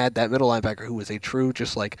haven't had that middle linebacker who was a true,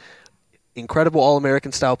 just like, incredible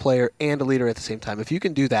All-American style player and a leader at the same time. If you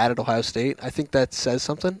can do that at Ohio State, I think that says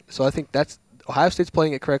something. So I think that's Ohio State's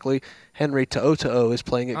playing it correctly. Henry To'o is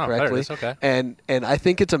playing it correctly. Okay. And I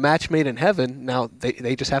think it's a match made in heaven. Now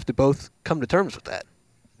they just have to both come to terms with that.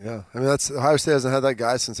 Yeah, I mean Ohio State hasn't had that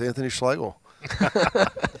guy since Anthony Schlegel.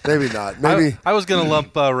 Maybe not. Maybe I was going to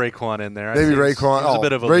lump Raekwon in there. Maybe Raekwon. He's a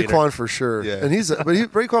bit of a Raekwon leader. For sure. Yeah. And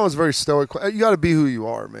Raekwon was very stoic. You got to be who you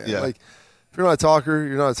are, man. Yeah. Like if you're not a talker,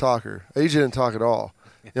 you're not a talker. AJ didn't talk at all.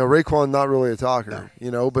 Raekwon not really a talker.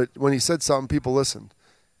 But when he said something, people listened.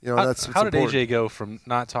 That's how did important. AJ go from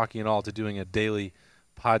not talking at all to doing a daily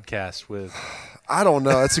podcast with? I don't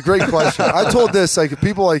know. That's a great question. I told this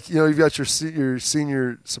people you've got your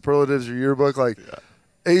senior superlatives, your yearbook.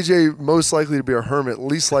 AJ most likely to be a hermit,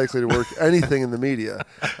 least likely to work anything in the media.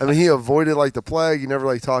 I mean, he avoided the plague. He never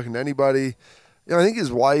liked talking to anybody. I think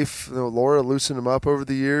his wife, Laura, loosened him up over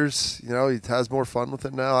the years. He has more fun with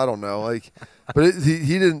it now. I don't know. But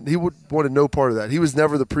he didn't. He wanted no part of that. He was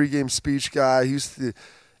never the pregame speech guy. He used to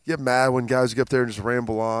get mad when guys would get up there and just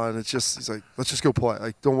ramble on. It's just he's like, let's just go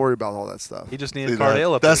play. Don't worry about all that stuff. He just needed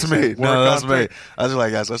Cardale up there. That's me. No, that's me. I was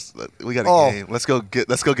like, guys, we got a game. Let's go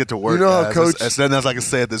get to work. How Coach? That's as I can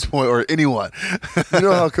say at this point, or anyone.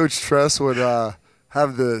 How Coach Tress would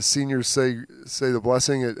have the seniors say the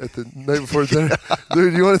blessing at the night before dinner.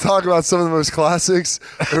 Dude, you want to talk about some of the most classics?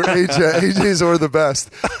 Or AJ's or the best?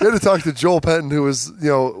 You had to talk to Joel Penton, who was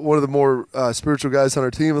one of the more spiritual guys on our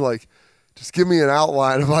team, and just give me an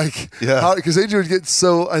outline of because AJ would get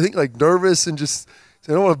so I think nervous and just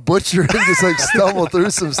I don't want to butcher it, just stumble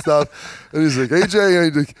through some stuff, and he's like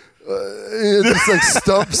AJ,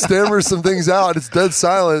 just stammer some things out. It's dead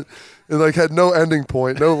silent. And had no ending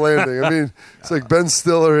point, no landing. I mean, it's like Ben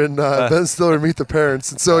Stiller and Ben Stiller meet the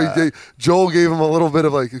parents. And so Joel gave him a little bit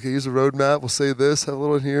of okay, here's a roadmap. We'll say this, have a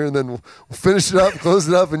little in here, and then we'll finish it up, close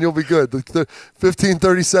it up, and you'll be good. The 15,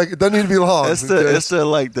 30 seconds, it doesn't need to be long. It's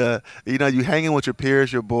you hanging with your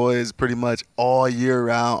peers, your boys, pretty much all year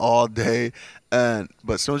round, all day. But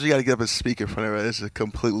as soon as you got to get up and speak in front of it, it's a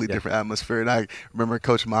completely different atmosphere. And I remember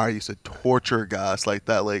Coach Meyer used to torture guys like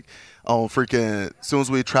that. As soon as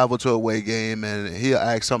we traveled to a away game, and he'll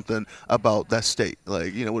ask something about that state, what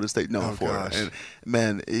is the state known for? Gosh. And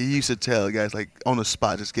man, he used to tell guys on the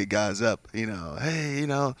spot, just get guys up. Hey,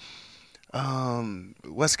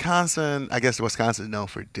 Wisconsin. I guess Wisconsin is known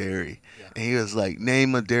for dairy, and he was like,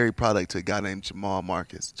 name a dairy product to a guy named Jamal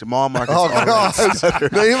Marcus. Jamal Marcus. Oh gosh,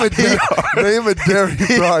 name a dairy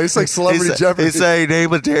product. It's like Celebrity Jeopardy. He say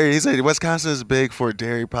name a dairy. He said Wisconsin is big for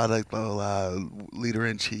dairy product. Blah blah blah. Leader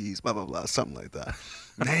in cheese. Blah blah blah. Something like that.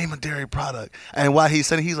 Name a dairy product. And while he's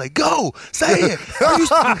saying, he's like, go say it.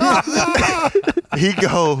 He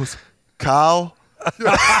goes, cow.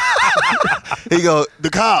 He go,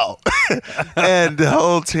 the cow. And the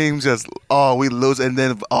whole team just, we lose. And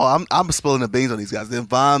then I'm spilling the beans on these guys. Then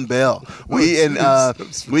Von Bell, we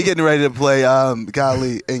getting ready to play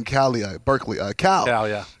Berkeley, Cal. Cal,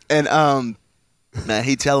 yeah. And man,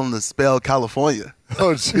 he tell him to spell California.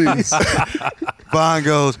 Oh jeez. Von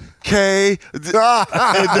goes, K. And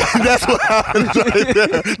that's what happens right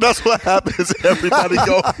there. That's what happens. Everybody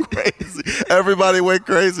go crazy. Everybody went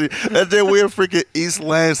crazy. And then we're freaking East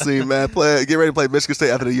Lansing, man, get ready to play Michigan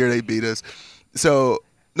State after the year they beat us. So,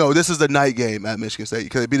 no, this is the night game at Michigan State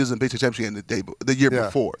because they beat us in the Big Ten Championship the year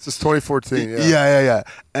before. This is 2014, Yeah.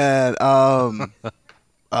 And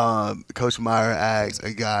Coach Meyer asked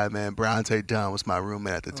a guy, man, Bronte Dunn was my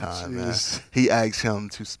roommate at the time, man. He asked him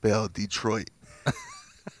to spell Detroit.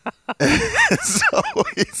 So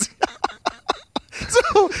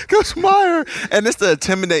So Coach Meyer, and it's the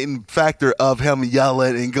intimidating factor of him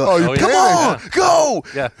yelling and going, come on, go.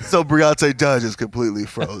 Yeah. So Briante Judge is completely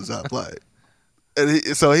froze up. Like,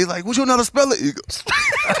 and so he's like, would you know how to spell it? He goes,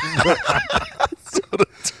 so the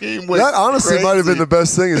team went that honestly crazy. might have been the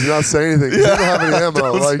best thing is not say anything. You don't have any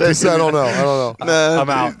ammo. Like, just say, I don't know. Nah, I'm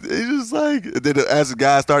out. He's just like, then as the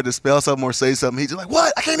guy started to spell something or say something, he's just like,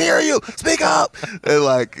 what? I can't hear you. Speak up. And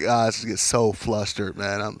like, I just get so flustered,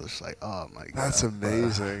 man. I'm just like, oh my God. That's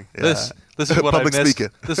amazing. Yeah. This is what Public I missed.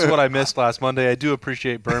 speaking. This is what I missed last Monday. I do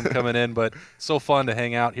appreciate Berm coming in, but so fun to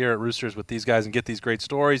hang out here at Roosters with these guys and get these great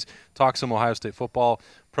stories. Talk some Ohio State football.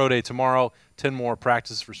 Pro Day tomorrow. 10 more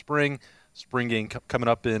practices for spring. Spring game coming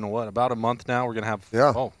up in about a month now. We're gonna have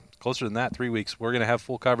closer than that, 3 weeks. We're gonna have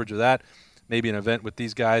full coverage of that. Maybe an event with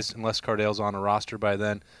these guys, unless Cardale's on a roster by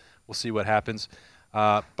then. We'll see what happens.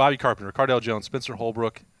 Bobby Carpenter, Cardale Jones, Spencer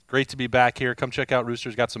Holbrook. Great to be back here. Come check out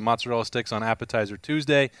Roosters. Got some mozzarella sticks on Appetizer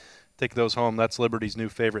Tuesday. Take those home. That's Liberty's new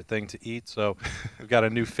favorite thing to eat. So we've got a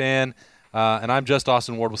new fan. And I'm just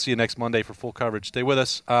Austin Ward. We'll see you next Monday for full coverage. Stay with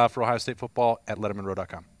us for Ohio State football at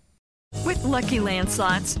LettermanRow.com. With Lucky Land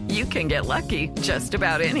Slots, you can get lucky just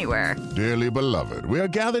about anywhere. Dearly beloved, we are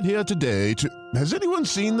gathered here today to... Has anyone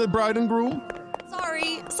seen the bride and groom?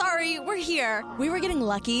 Sorry, we're here. We were getting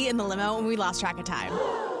lucky in the limo and we lost track of time.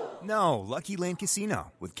 No, Lucky Land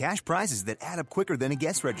Casino, with cash prizes that add up quicker than a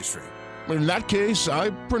guest registry. In that case,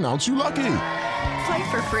 I pronounce you lucky.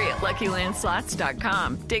 Play for free at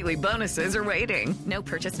LuckyLandSlots.com. Daily bonuses are waiting. No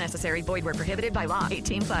purchase necessary. Void where prohibited by law.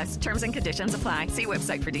 18+. Terms and conditions apply. See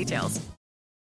website for details.